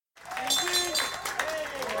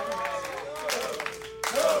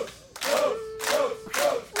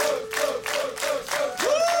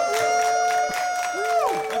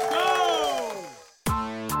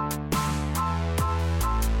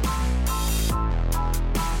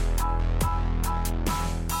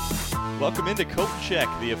Welcome into Coat Check,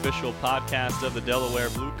 the official podcast of the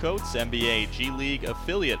Delaware Bluecoats, NBA G League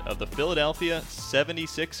affiliate of the Philadelphia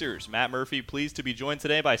 76ers. Matt Murphy pleased to be joined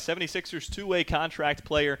today by 76ers two-way contract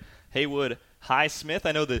player Haywood Highsmith.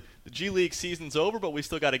 I know the G League season's over, but we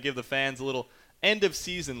still got to give the fans a little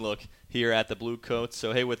end-of-season look here at the Bluecoats.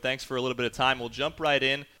 So, Haywood, thanks for a little bit of time. We'll jump right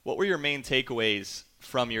in. What were your main takeaways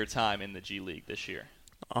from your time in the G League this year?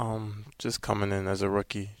 Just coming in as a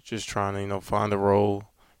rookie, just trying to, find a role,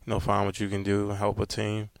 find what you can do, help a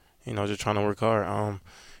team, just trying to work hard.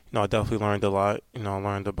 I definitely learned a lot. I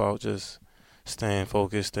learned about just staying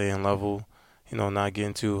focused, staying level, not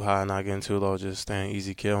getting too high, not getting too low, just staying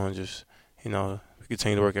easy kill and just,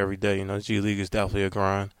 continue to work every day. The G League is definitely a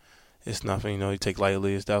grind. It's nothing, you take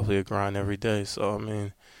lightly. It's definitely a grind every day. So,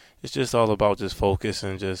 it's just all about just focus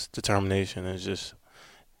and just determination and just,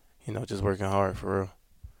 just working hard for real.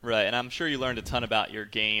 Right, and I'm sure you learned a ton about your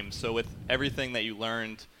game. So with everything that you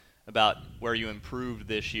learned about where you improved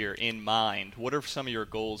this year in mind, what are some of your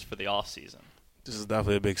goals for the offseason? This is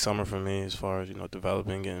definitely a big summer for me as far as,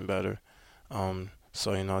 developing, getting better.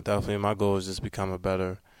 So, definitely my goal is just become a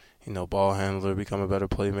better, ball handler, become a better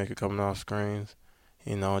playmaker coming off screens.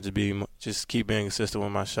 Just keep being consistent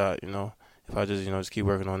with my shot, If I just keep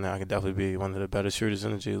working on that, I can definitely be one of the better shooters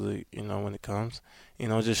in the G League, when it comes.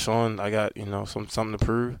 Just showing I got, something to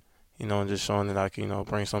prove, and just showing that I can,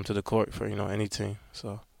 bring something to the court for, any team.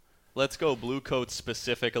 So let's go Bluecoats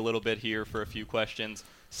specific a little bit here for a few questions.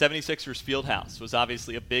 76ers Fieldhouse was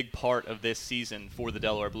obviously a big part of this season for the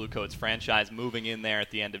Delaware Bluecoats franchise, moving in there at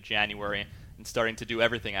the end of January and starting to do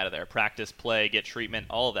everything out of there, practice, play, get treatment,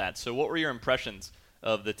 all of that. So what were your impressions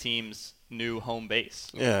of the team's new home base?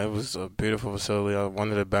 Yeah, it was a beautiful facility, one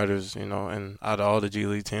of the better, and out of all the G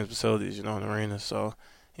League teams' facilities, in the arena. So,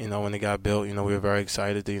 when it got built, we were very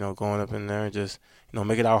excited to, going up in there and just,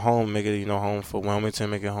 make it our home, make it, home for Wilmington,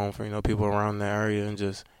 make it home for, people around the area and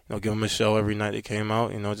just, give them a show every night they came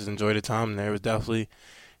out, just enjoy the time there. It was definitely,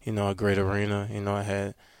 a great arena. It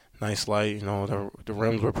had nice light, the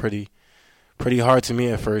rims were pretty hard to me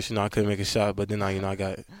at first, I couldn't make a shot, but then I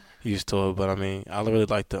got used to it. But I really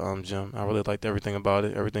liked the gym. I really liked everything about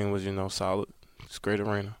it. Everything was, solid. It's a great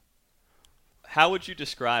arena. How would you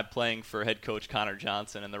describe playing for head coach Connor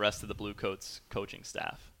Johnson and the rest of the Bluecoats coaching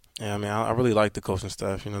staff? Yeah, I really like the coaching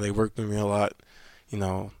staff. They worked with me a lot,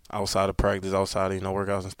 outside of practice, outside of,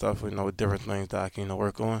 workouts and stuff, with different things that I can,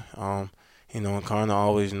 work on. And Connor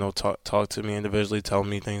always, talk to me individually, tell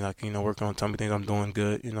me things I can, work on, tell me things I'm doing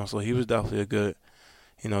good, So he was definitely a good,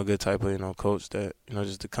 good type of, coach that,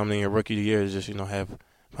 just to come in your rookie year is just, have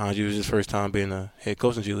behind you. It was his first time being a head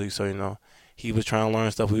coach in G League. So, he was trying to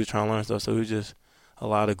learn stuff. We was trying to learn stuff. So it was just a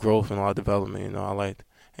lot of growth and a lot of development, I liked.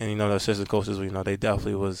 And, the assistant coaches, they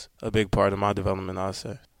definitely was a big part of my development, I'd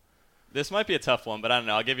say. This might be a tough one, but I don't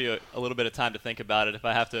know. I'll give you a little bit of time to think about it if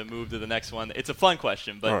I have to move to the next one. It's a fun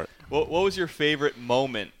question, but right. What was your favorite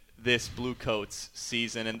moment this Bluecoats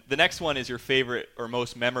season? And the next one is your favorite or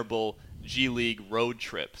most memorable G League road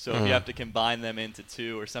trip. So if you have to combine them into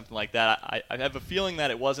two or something like that, I have a feeling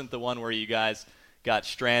that it wasn't the one where you guys got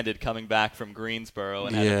stranded coming back from Greensboro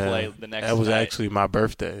and had to play the next night. That was actually my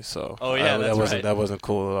birthday, so that wasn't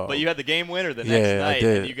cool at all. But you had the game winner the next night, I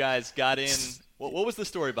did. And you guys got in. What was the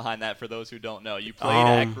story behind that for those who don't know? You played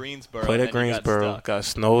at Greensboro. Played at Greensboro, got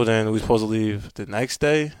snowed in. We were supposed to leave the next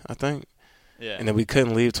day, I think. Yeah. And then we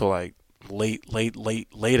couldn't leave till like late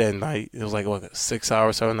at night. It was like a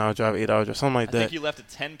 6-hour, 7-hour drive, 8-hour drive, something like that. I think you left at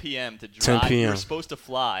 10 p.m. to drive. 10 p.m. You were supposed to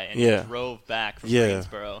fly, and you drove back from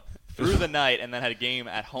Greensboro through the night, and then had a game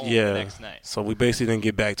at home the next night. So we basically didn't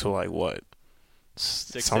get back till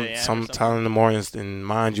 6 a.m. sometime in the mornings. And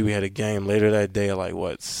mind you, we had a game later that day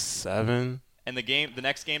at 7. And the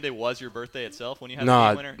next game day was your birthday itself when you had the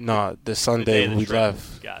game winner? No, the Sunday the we trip.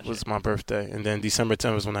 left was my birthday. And then December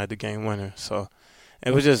 10th was when I had the game winner. So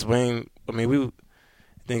it was just we didn't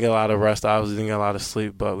get a lot of rest. Obviously, didn't get a lot of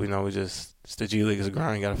sleep. But, it's the G League is a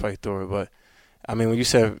grind. You got to fight through it. But, when you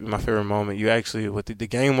said my favorite moment, you actually, with the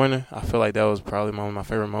game winner, I feel like that was probably one of my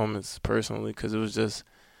favorite moments personally because it was just,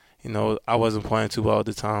 I wasn't playing too well at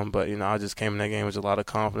the time. But, I just came in that game with a lot of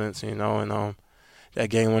confidence, and that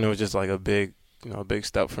game winner was just like a big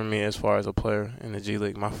step for me as far as a player in the G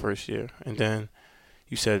League my first year. And then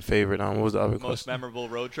you said favorite. What was the other question? Most memorable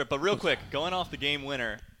road trip. But real quick, going off the game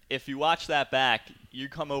winner, if you watch that back, you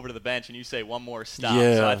come over to the bench and you say one more stop.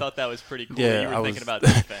 Yeah. So I thought that was pretty cool. Yeah, You were I thinking was- about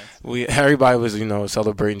defense. Everybody was,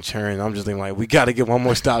 celebrating, cheering. I'm just thinking like, we got to get one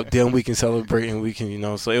more stop, then we can celebrate and we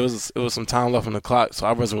can, So it was some time left on the clock. So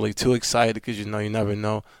I wasn't really too excited because you never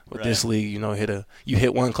know with this league. You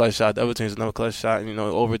hit one clutch shot, the other team's another clutch shot, and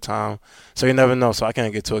overtime. So you never know. So I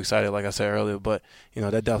can't get too excited, like I said earlier. But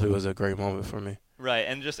that definitely was a great moment for me. Right,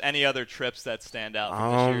 and just any other trips that stand out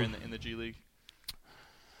from this year in the G League?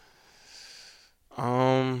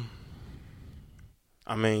 I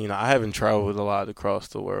mean, I haven't traveled a lot across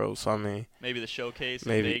the world, so I mean, maybe the showcase.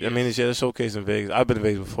 Maybe in Vegas. I mean, the showcase in Vegas. I've been to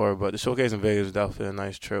Vegas before, but the showcase in Vegas was definitely a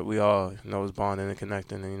nice trip. We all was bonding and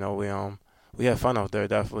connecting, and we had fun out there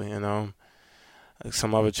definitely. And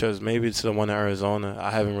some other trips, maybe to the one in Arizona.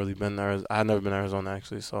 I haven't really been there. I've never been to Arizona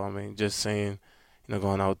actually, so I mean, just seeing,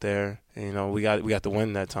 going out there. And, we got to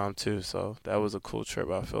win that time too, so that was a cool trip.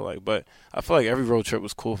 I feel like, but I feel like every road trip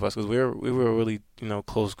was cool for us because we were a really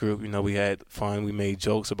close group. We had fun. We made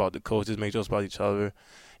jokes about the coaches, made jokes about each other.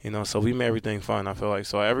 So we made everything fun. I feel like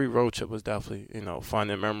so every road trip was definitely fun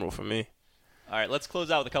and memorable for me. All right, let's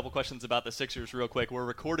close out with a couple questions about the Sixers real quick. We're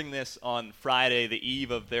recording this on Friday, the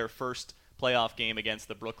eve of their first playoff game against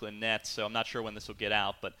the Brooklyn Nets, so I'm not sure when this will get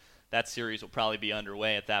out, but that series will probably be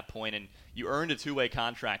underway at that point. And you earned a two-way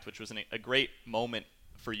contract, which was a great moment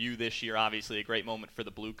for you this year, obviously a great moment for the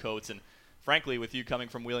Blue Coats. And frankly, with you coming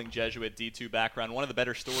from Wheeling Jesuit D2 background, one of the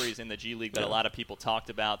better stories in the G League that a lot of people talked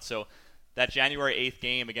about. So that January 8th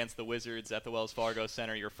game against the Wizards at the Wells Fargo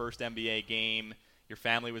Center, your first NBA game, your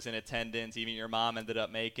family was in attendance, even your mom ended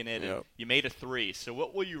up making it, and you made a three. So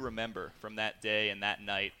what will you remember from that day and that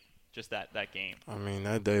night? Just that game. I mean,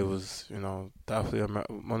 that day was, definitely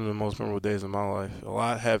one of the most memorable days of my life. A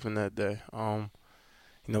lot happened that day.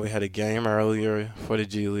 We had a game earlier for the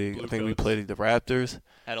G League. Blue I think Coats. we played the Raptors.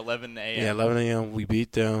 At 11 a.m. Yeah, 11 a.m. We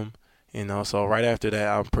beat them. So right after that,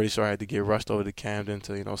 I'm pretty sure I had to get rushed over to Camden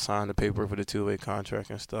to, sign the paper for the two-way contract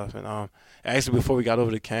and stuff. And actually, before we got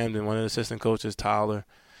over to Camden, one of the assistant coaches, Tyler,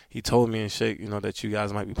 he told me and Shake, that you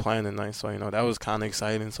guys might be playing tonight. So, that was kind of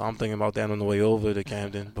exciting. So I'm thinking about that on the way over to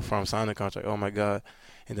Camden before I'm signing the contract. Oh, my God.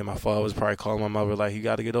 And then my father was probably calling my mother, like, you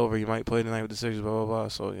got to get over. You might play tonight with the Sixers, blah, blah, blah.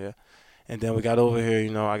 So, yeah. And then we got over here,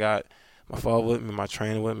 I got my father with me, my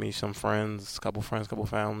trainer with me, some friends, couple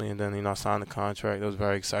family. And then, I signed the contract. It was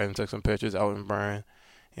very exciting. Took some pictures out in Bryan,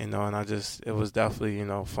 and it was definitely,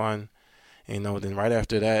 fun. Then right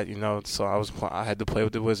after that, so I had to play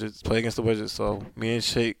with the Wizards, play against the Wizards. So me and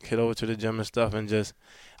Shake hit over to the gym and stuff, and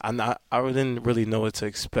I didn't really know what to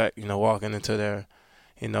expect, walking into there,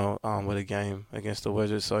 with a game against the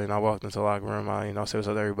Wizards. So I walked into the locker room, I said what's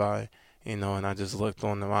up to everybody, and I just looked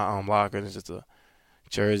on my locker, and it's just a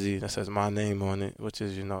jersey that says my name on it, which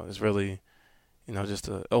is it's really, just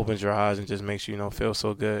opens your eyes and just makes you feel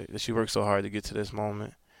so good that you worked so hard to get to this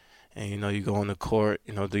moment. And, you go on the court,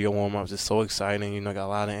 do your warm-ups. It's so exciting. Got a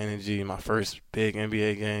lot of energy. My first big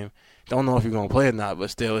NBA game. Don't know if you're going to play or not, but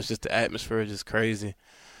still, it's just the atmosphere is just crazy.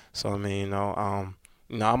 So, I mean, I'm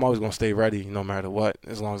always going to stay ready no matter what,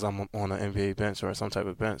 as long as I'm on an NBA bench or some type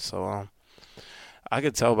of bench. So, I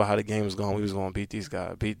could tell by how the game was going, we was going to beat these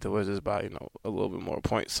guys, beat the Wizards by, a little bit more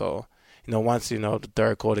points. So, once, the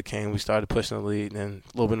third quarter came, we started pushing the lead. Then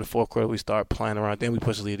a little bit in the fourth quarter, we started playing around. Then we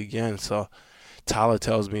pushed the lead again. So, Tyler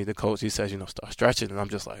tells me, the coach, he says, start stretching. And I'm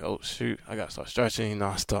just like, oh, shoot, I got to start stretching.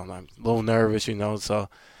 I'm a little nervous, So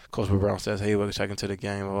Coach Brown says, hey, we're checking to the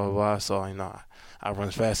game, blah, blah, blah. So, I run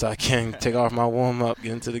as fast as I can, take off my warm-up,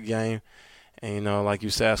 get into the game. And, like you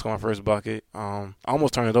said, I scored my first bucket. I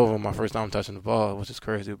almost turned it over my first time touching the ball, which is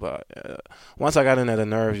crazy. But once I got in there, the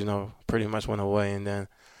nerves, pretty much went away. And then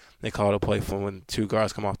they called a play for when two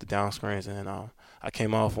guards come off the down screens. And I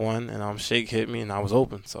came off one, and Shake hit me, and I was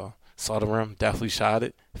open. So saw the rim, definitely shot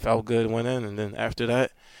it, felt good, went in, and then after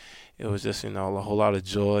that, it was just, a whole lot of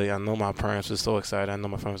joy. I know my parents were so excited. I know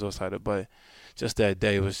my friends were so excited, but just that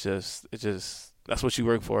day was that's what you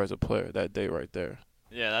work for as a player, that day right there.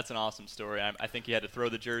 Yeah, that's an awesome story. I think you had to throw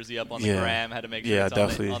the jersey up on the gram, had to make sure it's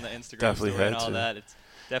on the Instagram story and all that. It's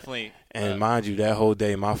definitely. And mind you, that whole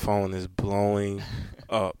day, my phone is blowing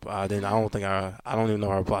up. I don't even know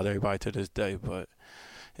how I replied to everybody to this day, but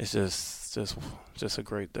it's just a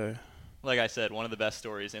great day. Like I said, one of the best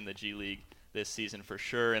stories in the G League this season for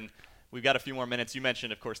sure. And we've got a few more minutes. You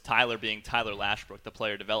mentioned, of course, Tyler being Tyler Lashbrook, the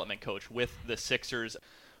player development coach with the Sixers.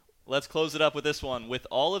 Let's close it up with this one. With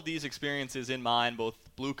all of these experiences in mind, both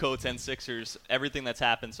Blue Coats and Sixers, everything that's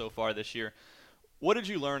happened so far this year, what did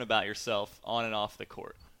you learn about yourself on and off the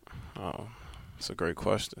court? Oh, that's a great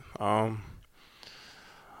question.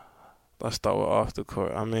 Let's start with off the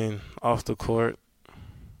court. I mean, off the court,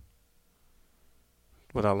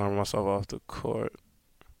 what I learned myself off the court.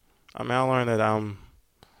 I mean, I learned that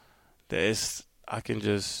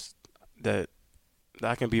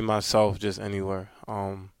I can be myself just anywhere.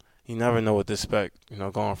 You never know what to expect,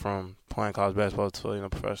 going from playing college basketball to,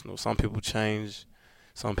 professional. Some people change.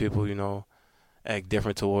 Some people, act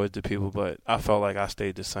different towards the people, but I felt like I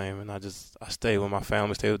stayed the same, and I stayed with my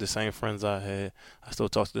family, stayed with the same friends I had. I still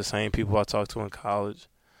talk to the same people I talked to in college.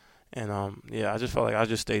 And, I just felt like I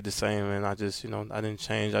just stayed the same, and I just, I didn't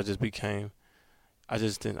change. I didn't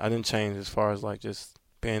change as far as, like, just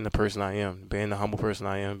being the person I am, being the humble person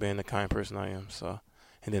I am, being the kind person I am. So,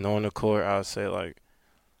 and then on the court, I would say, like,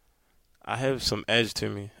 I have some edge to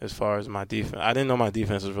me as far as my defense. I didn't know my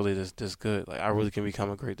defense was really this good. Like, I really can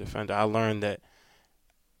become a great defender. I learned that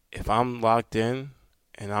if I'm locked in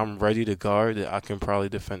and I'm ready to guard, that I can probably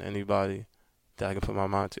defend anybody that I can put my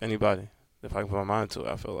mind to. Anybody, if I can put my mind to it,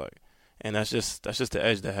 I feel like. And that's just the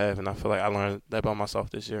edge to have. And I feel like I learned that about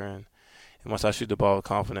myself this year. And once I shoot the ball with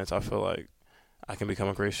confidence, I feel like I can become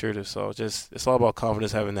a great shooter. So it's all about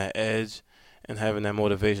confidence, having that edge, and having that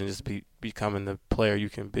motivation, just becoming the player you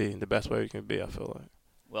can be, the best player you can be, I feel like.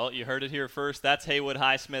 Well, you heard it here first. That's Haywood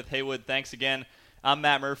Highsmith. Haywood, thanks again. I'm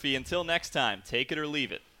Matt Murphy. Until next time, take it or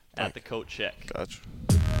leave it at the Coat Check. Gotcha.